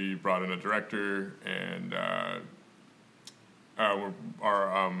 and we brought in a director, and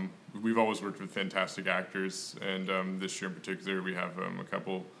we've always worked with fantastic actors, and this year in particular, we have a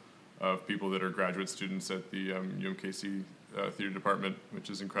couple of people that are graduate students at the UMKC theater department,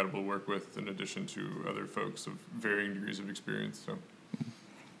 which is incredible to work with, in addition to other folks of varying degrees of experience. So,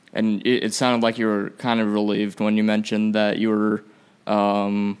 and it sounded like you were kind of relieved when you mentioned that you were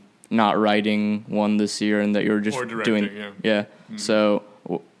not writing one this year, and that you were just doing. Yeah. Mm-hmm. So,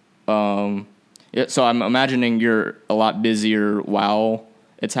 so I'm imagining you're a lot busier while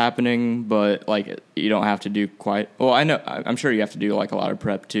it's happening, but like you don't have to do quite. Well, I'm sure you have to do like a lot of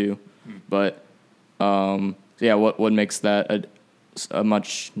prep too, but yeah, what makes that a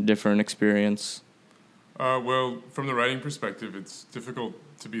much different experience? Well, from the writing perspective, it's difficult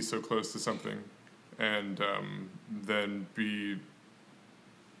to be so close to something, and then be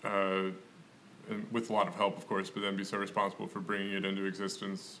with a lot of help, of course, but then be so responsible for bringing it into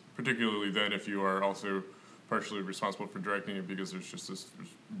existence. Particularly then, if you are also partially responsible for directing it, because there's just this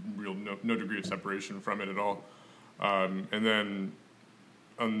real no degree of separation from it at all. And then,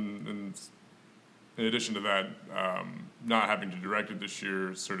 and in addition to that, not having to direct it this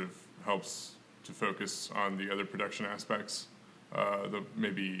year sort of helps to focus on the other production aspects, the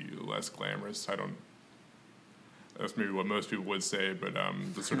maybe less glamorous. That's maybe what most people would say, but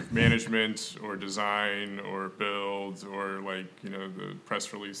the sort of management or design or build, or like, the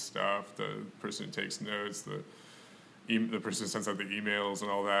press release stuff, the person who takes notes, the person who sends out the emails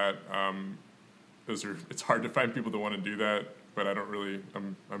and all that. It's hard to find people that want to do that, but I'm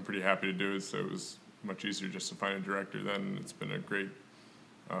pretty happy to do it. So it was much easier just to find a director then. It's been a great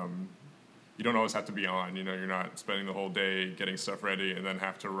you don't always have to be on. You know, you're not spending the whole day getting stuff ready and then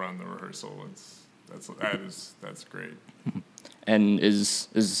have to run the rehearsal. That's great. And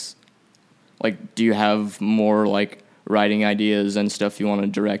is like, do you have more like writing ideas and stuff you want to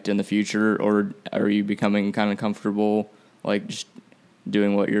direct in the future, or are you becoming kind of comfortable like just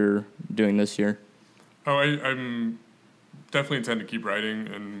doing what you're doing this year? Oh, I'm definitely intend to keep writing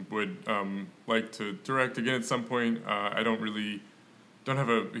and would like to direct again at some point. I don't have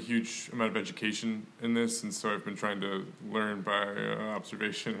a huge amount of education in this, and so I've been trying to learn by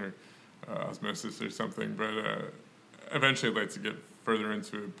observation or osmosis or something. But eventually, I'd like to get further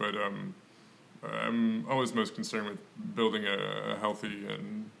into it. But I'm always most concerned with building a healthy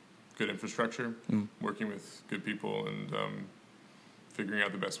and good infrastructure, working with good people, and figuring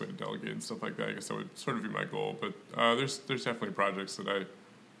out the best way to delegate and stuff like that. I guess that would sort of be my goal. But there's definitely projects that I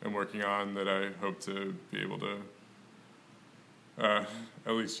am working on that I hope to be able to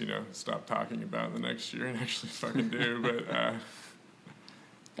at least, stop talking about the next year and actually fucking do. But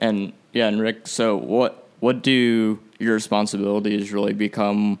And Rick, so what do your responsibilities really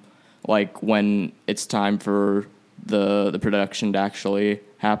become like when it's time for the production to actually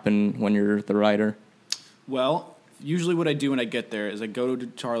happen when you're the writer? Well, usually what I do when I get there is I go to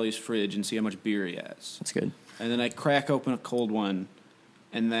Charlie's fridge and see how much beer he has. That's good. And then I crack open a cold one,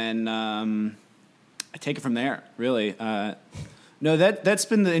 and then I take it from there, really. No, that's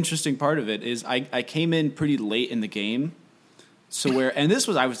been the interesting part of it, is I came in pretty late in the game.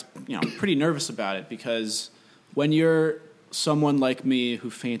 I was pretty nervous about it, because when you're someone like me who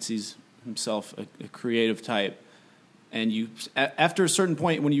fancies himself a creative type, and you after a certain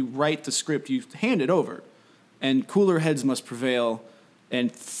point when you write the script, you hand it over, and cooler heads must prevail.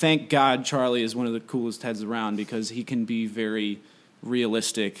 And thank God Charlie is one of the coolest heads around, because he can be very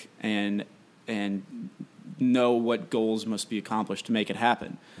realistic and know what goals must be accomplished to make it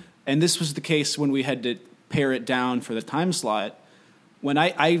happen. And this was the case when we had to pare it down for the time slot, when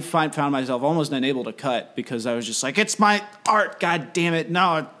I found myself almost unable to cut, because I was just like, it's my art, God damn it,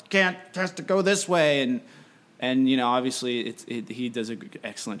 no, it can't, it has to go this way. And obviously he does an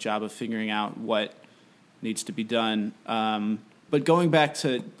excellent job of figuring out what needs to be done. But going back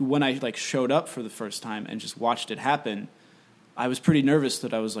to when I showed up for the first time and just watched it happen, I was pretty nervous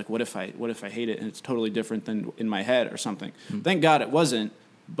that I was like, what if I hate it and it's totally different than in my head or something? Thank God it wasn't,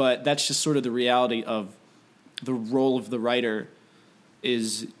 but that's just sort of the reality of the role of the writer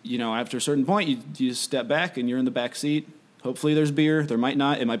is, after a certain point, you step back and you're in the back seat. Hopefully there's beer. There might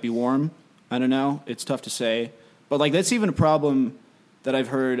not. It might be warm. I don't know. It's tough to say. But that's even a problem that I've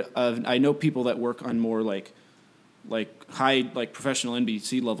heard of. I know people that work on more high professional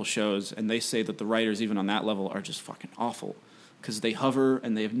NBC level shows, and they say that the writers even on that level are just fucking awful, because they hover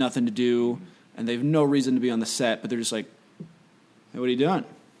and they have nothing to do and they have no reason to be on the set, but they're just like, hey, what are you doing?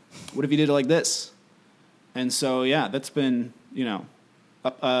 What if you did it like this? And so that's been an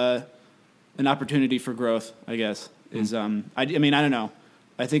opportunity for growth, I guess. Is I don't know.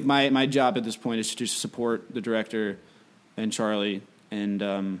 I think my job at this point is to just support the director and Charlie,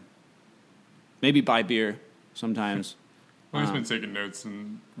 and maybe buy beer sometimes. Well, he's been taking notes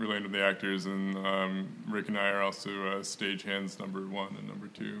and relaying to the actors, and Rick and I are also stagehands number 1 and number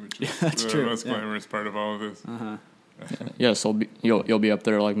 2, which is the most glamorous part of all of this. Uh-huh. Yeah, so you'll be up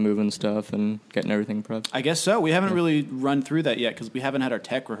there moving stuff and getting everything prepped. I guess so. We haven't really run through that yet, because we haven't had our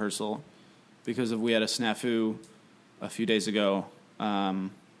tech rehearsal because we had a snafu a few days ago. But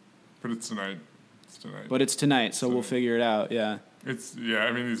it's tonight. But it's tonight, so we'll figure it out. Yeah. These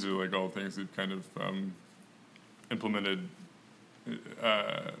are all things we've kind of implemented.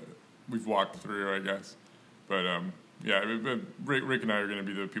 We've walked through, I guess. But Rick and I are going to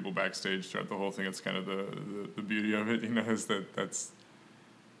be the people backstage throughout the whole thing. It's kind of the beauty of it, is that's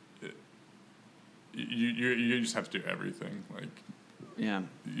you just have to do everything.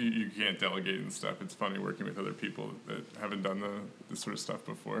 You can't delegate and stuff. It's funny working with other people that haven't done this sort of stuff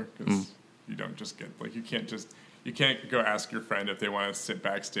before, because you don't just get you can't go ask your friend if they want to sit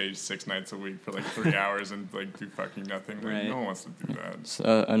backstage 6 nights a week for 3 hours and do fucking nothing. Right. No one wants to do that. It's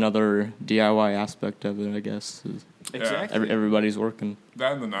another DIY aspect of it, I guess. Exactly. Everybody's working.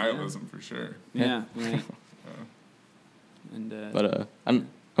 That and the nihilism for sure. Yeah. Right. And but I'm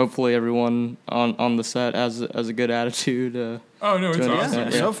hopefully everyone on the set has a good attitude. Oh no, it's awesome. Yeah.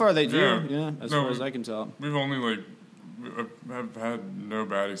 So far they do. Yeah. As far as I can tell. We've only have had no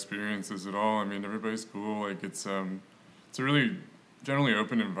bad experiences at all. I mean, everybody's cool. It's a really generally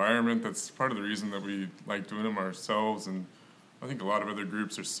open environment. That's part of the reason that we like doing them ourselves, and I think a lot of other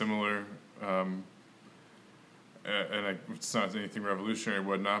groups are similar. And it's not anything revolutionary or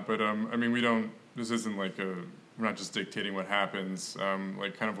whatnot, but we don't. This isn't we're we're not just dictating what happens.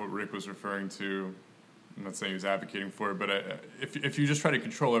 Like kind of what Rick was referring to. I'm not saying he's advocating for it, but if you just try to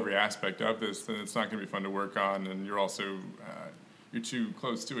control every aspect of this, then it's not going to be fun to work on, and you're also you're too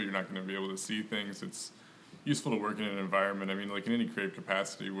close to it. You're not going to be able to see things. It's useful to work in an environment. I mean, like in any creative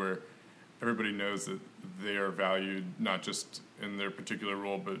capacity, where everybody knows that they are valued not just in their particular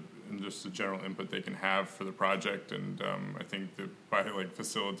role, but in just the general input they can have for the project. And I think that by like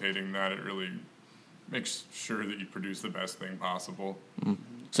facilitating that, it really makes sure that you produce the best thing possible. Mm.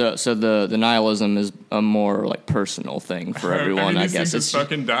 So the nihilism is a more like personal thing for everyone. I mean, I these guess things it's just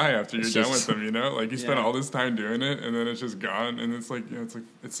fucking die after you're done with just, them. You know, like you spend all this time doing it, and then it's just gone. And it's like,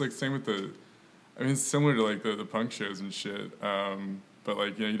 it's like same with the. I mean, it's similar to like the punk shows and shit. But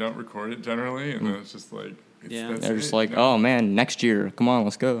like, you don't record it generally, and then it's just like, they're just like, oh man, next year, come on,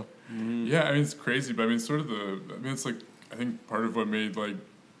 let's go. Mm-hmm. Yeah, I mean, it's crazy, but I mean, sort of it's like I think part of what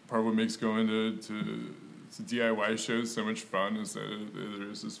makes going to DIY shows so much fun is that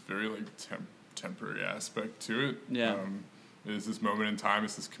there's this very like temporary aspect to it. Yeah. It's this moment in time.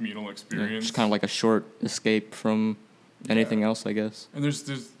 It's this communal experience. Yeah, just kind of like a short escape from anything else, I guess. And there's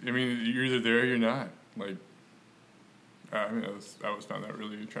I mean, you're either there or you're not. Like, I mean, I always found that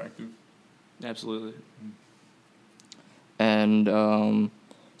really attractive. Absolutely. And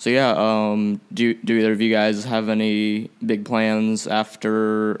so yeah, do either of you guys have any big plans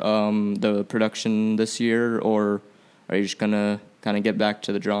after the production this year, or are you just gonna kind of get back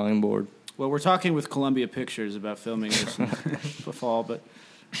to the drawing board? Well, we're talking with Columbia Pictures about filming this in the fall, but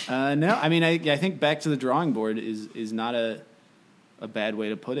no, I mean, I think back to the drawing board is not a bad way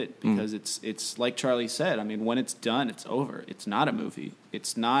to put it, because it's like Charlie said. I mean, when it's done, it's over. It's not a movie.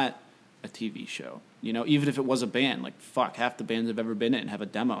 It's not a TV show. You know, even if it was a band, like fuck, half the bands I've ever been in have a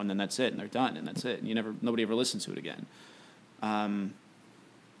demo and then that's it, and they're done and that's it. And nobody ever listens to it again.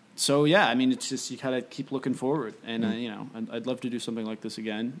 So yeah, I mean, it's just you gotta keep looking forward, and I'd love to do something like this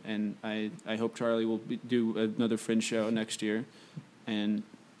again, and I hope Charlie will do another Fringe show next year, and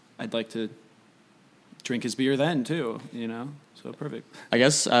I'd like to drink his beer then too. So perfect. I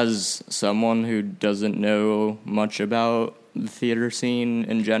guess as someone who doesn't know much about the theater scene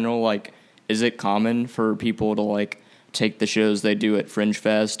in general, like, is it common for people to like take the shows they do at Fringe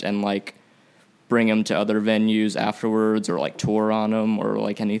Fest and like bring them to other venues afterwards, or like tour on them, or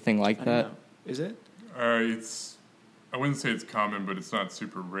like anything like that? Know. Is it? I wouldn't say it's common, but it's not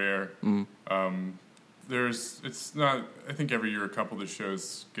super rare. It's not. I think every year a couple of the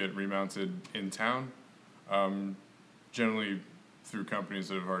shows get remounted in town, generally through companies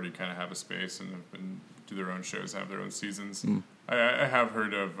that have already kind of have a space and have been do their own shows, have their own seasons. I have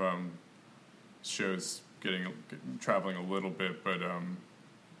heard of shows traveling a little bit, but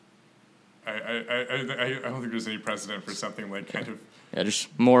I don't think there's any precedent for something like kind of just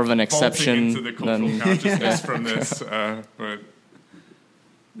more of an exception into the cultural consciousness from this. But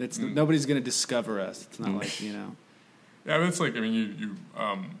nobody's going to discover us. It's not like Yeah, but it's like, I mean, you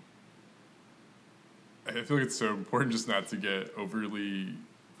I feel like it's so important just not to get overly.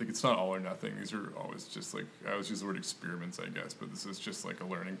 Like, it's not all or nothing. These are always just, like, I always use the word experiments, I guess, but this is just, like, a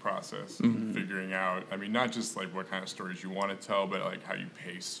learning process. Figuring out, I mean, not just, like, what kind of stories you want to tell, but, like, how you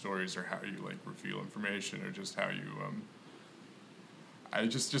pace stories, or how you, like, reveal information, or just how you,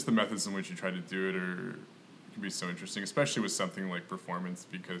 just the methods in which you try to do it can be so interesting, especially with something like performance,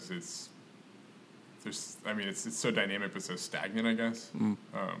 because it's so dynamic but so stagnant, I guess.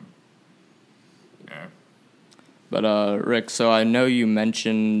 Yeah. But Rick, so I know you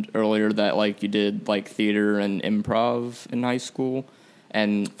mentioned earlier that like you did like theater and improv in high school,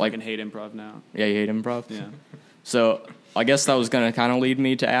 and like I can hate improv now. Yeah, you hate improv. Yeah. So I guess that was gonna kind of lead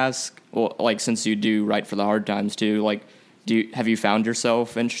me to ask, well, like since you do write for the Hard Times too, like, have you found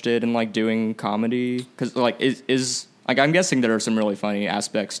yourself interested in like doing comedy? Because like is like I'm guessing there are some really funny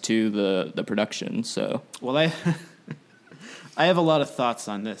aspects to the production. So well, I have a lot of thoughts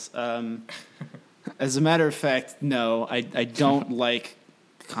on this. As a matter of fact, no, I don't like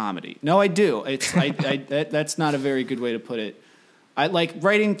comedy. No, I do. That's not a very good way to put it. I like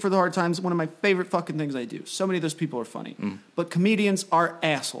writing for the Hard Times. One of my favorite fucking things I do. So many of those people are funny. But comedians are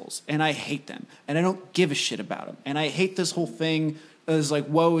assholes, and I hate them. And I don't give a shit about them. And I hate this whole thing as like,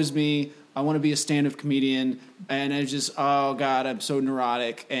 woe is me. I want to be a stand-up comedian. And I just, oh, God, I'm so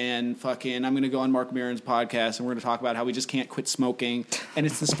neurotic. And fucking, I'm going to go on Mark Maron's podcast, and we're going to talk about how we just can't quit smoking. And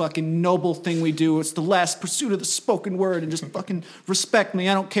it's this fucking noble thing we do. It's the last pursuit of the spoken word. And just fucking respect me.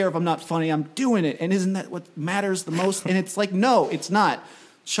 I don't care if I'm not funny. I'm doing it. And isn't that what matters the most? And it's like, no, it's not.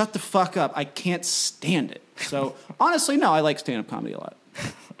 Shut the fuck up. I can't stand it. So, honestly, no, I like stand-up comedy a lot.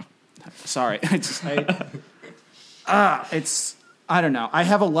 Sorry. I don't know. I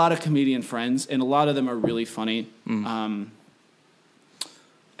have a lot of comedian friends, and a lot of them are really funny. And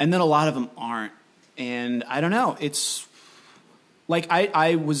then a lot of them aren't. And I don't know. It's like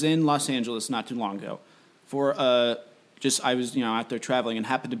I was in Los Angeles not too long ago for I was out there traveling and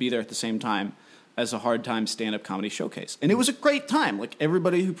happened to be there at the same time as a Hard Time stand-up comedy showcase. And it was a great time. Like,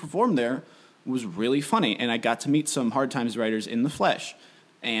 everybody who performed there was really funny. And I got to meet some Hard Times writers in the flesh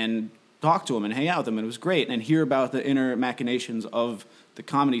and talk to them and hang out with them. And it was great. And hear about the inner machinations of the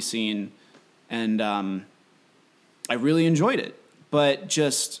comedy scene. And I really enjoyed it. But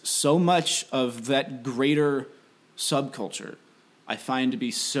just so much of that greater subculture I find to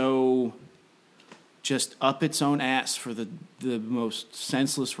be so just up its own ass for the most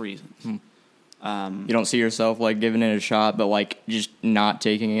senseless reasons. You don't see yourself like giving it a shot, but like just not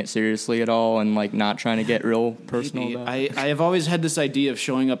taking it seriously at all, and like not trying to get real personal about it. I have always had this idea of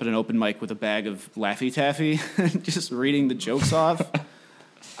showing up at an open mic with a bag of Laffy Taffy and just reading the jokes off.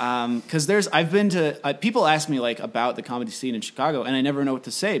 Because I've been to people ask me like about the comedy scene in Chicago, and I never know what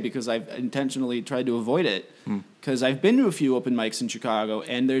to say because I've intentionally tried to avoid it. Because I've been to a few open mics in Chicago,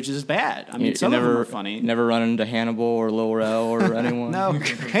 and they're just bad. I mean, some of them are funny. Never run into Hannibal or Lil Rel or anyone? No,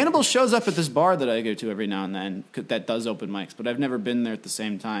 Hannibal shows up at this bar that I go to every now and then that does open mics, but I've never been there at the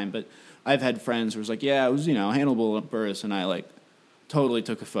same time. But I've had friends who was like, yeah, it was, Hannibal Buress and I like totally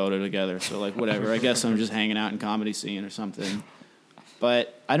took a photo together. So like, whatever. I guess I'm just hanging out in comedy scene or something.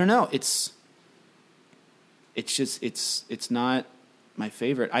 But I don't know. It's not my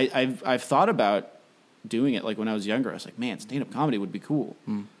favorite. I've thought about doing it like when I was younger. I was like, man, stand-up comedy would be cool.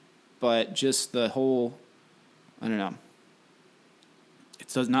 But just the whole, I don't know.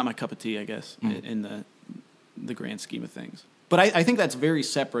 It's not my cup of tea, I guess, in the grand scheme of things. But I think that's very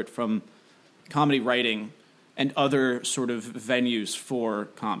separate from comedy writing and other sort of venues for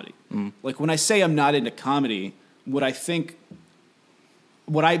comedy. Like when I say I'm not into comedy, what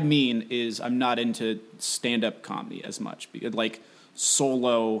I mean is I'm not into stand-up comedy as much. Like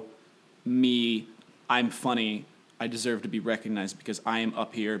solo, me, I'm funny, I deserve to be recognized because I am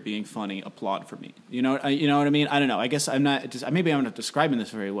up here being funny, applaud for me. You know what I mean? I don't know. I guess maybe I'm not describing this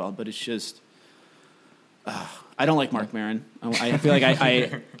very well, but it's just, I don't like Marc Maron. I feel like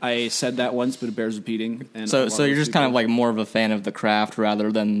I said that once, but it bears repeating. And so you're just kind of like more of a fan of the craft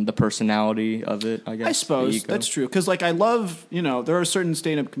rather than the personality of it, I guess. I suppose that's true. Because like I love, there are certain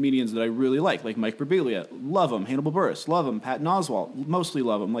stand-up comedians that I really like Mike Birbiglia, love him. Hannibal Buress, love him. Patton Oswalt, mostly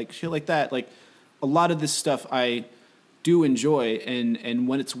love him. Like shit like that. Like a lot of this stuff I do enjoy, and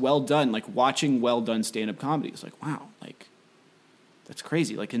when it's well done, like watching well done stand-up comedy, it's like, wow, like that's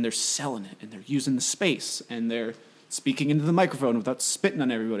crazy. Like, and they're selling it, and they're using the space, and they're speaking into the microphone without spitting on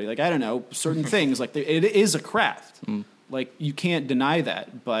everybody. Like, I don't know, certain things. Like, it is a craft. Like, you can't deny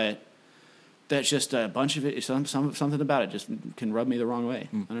that, but that's just a bunch of it. Something about it just can rub me the wrong way.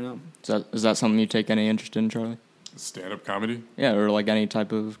 I don't know. Is that something you take any interest in, Charlie? Stand-up comedy? Yeah, or like any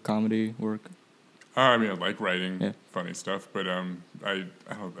type of comedy work. I mean, I like writing funny stuff, but I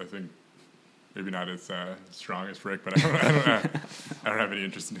think maybe not as strong as Rick, but I don't have any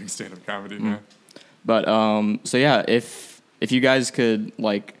interest in doing stand-up comedy now. But so yeah, if you guys could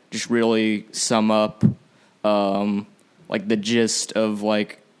like just really sum up like the gist of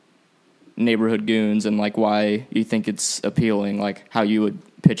like Neighborhood Goons and like why you think it's appealing, like how you would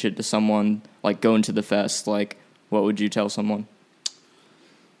pitch it to someone like going to the fest, like what would you tell someone?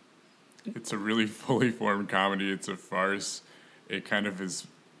 It's a really fully formed comedy. It's a farce. It kind of is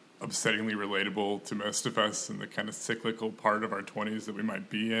upsettingly relatable to most of us in the kind of cyclical part of our 20s that we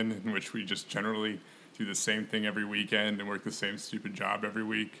might be in which we just generally do the same thing every weekend and work the same stupid job every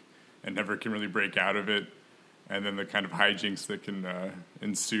week and never can really break out of it. And then the kind of hijinks that can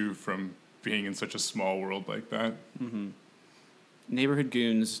ensue from being in such a small world like that. Neighborhood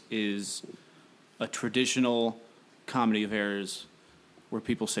Goons is a traditional comedy of errors where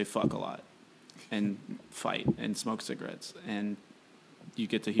people say fuck a lot and fight and smoke cigarettes, and you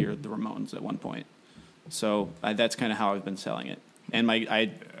get to hear the Ramones at one point. So that's kind of how I've been selling it. And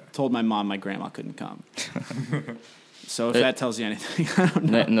I told my mom my grandma couldn't come. So if that tells you anything, I don't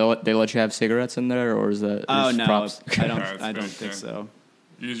know. No, they let you have cigarettes in there, or is that? Oh no, props? I don't think so.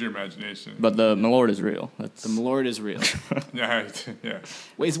 Use your imagination. But the Malort is real. The Malort is real. yeah.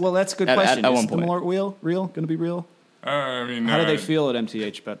 Wait, well, that's a good question. At is one the point. Malort real? Going to be real? I mean, how do they feel at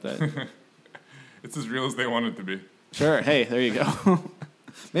MTH about that? It's as real as they want it to be. Sure. Hey, there you go.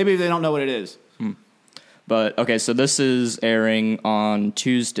 Maybe they don't know what it is. But okay, so this is airing on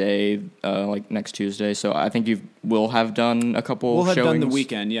Tuesday, like next Tuesday. So I think we'll have done a couple. We'll have showings. done the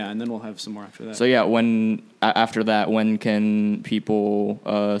weekend, yeah, and then we'll have some more after that. So yeah, after that, when can people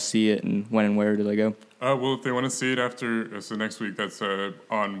see it, and when and where do they go? Well, if they want to see it after, so next week, that's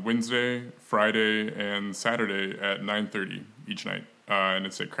on Wednesday, Friday, and Saturday at 9:30 each night. And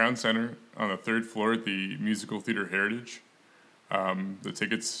it's at Crown Center on the 3rd floor at the Musical Theater Heritage. The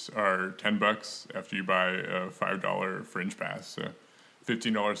tickets are $10 after you buy a $5 Fringe Pass, so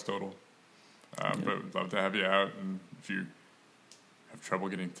 $15 total. But we'd love to have you out, and if you have trouble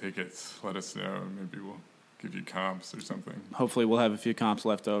getting tickets, let us know. Maybe we'll give you comps or something. Hopefully we'll have a few comps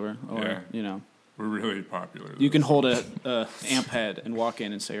left over. Or, Yeah. you know. We're really popular. You can hold a amp head and walk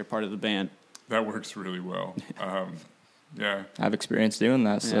in and say you're part of the band. That works really well. Yeah. I've experienced doing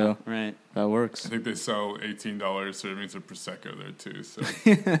that, so Yeah, right. that works. I think they sell $18 servings of Prosecco there, too, so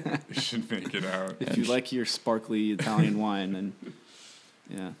you should make it out. If you like your sparkly Italian wine, then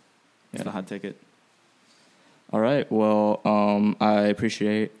it's the hot ticket. All right. Well, I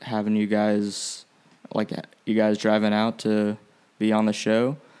appreciate having you guys driving out to be on the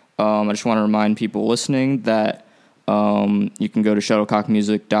show. I just want to remind people listening that you can go to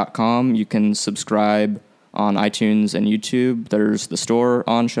shuttlecockmusic.com. You can subscribe on iTunes and YouTube. There's the store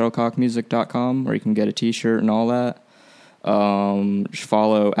on shuttlecockmusic.com where you can get a T-shirt and all that. Just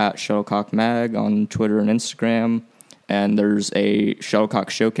follow at Shuttlecock Mag on Twitter and Instagram. And there's a Shuttlecock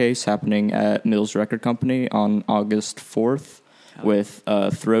Showcase happening at Mills Record Company on August 4th with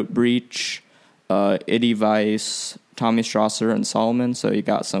Throat Breach, Itty Vice, Tommy Strasser, and Solomon. So you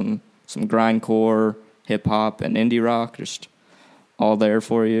got some grindcore, hip-hop, and indie rock just all there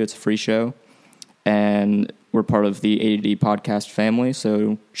for you. It's a free show. And we're part of the ADD podcast family,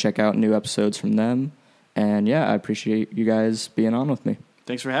 so check out new episodes from them. And, yeah, I appreciate you guys being on with me.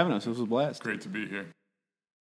 Thanks for having us. This was a blast. Great to be here.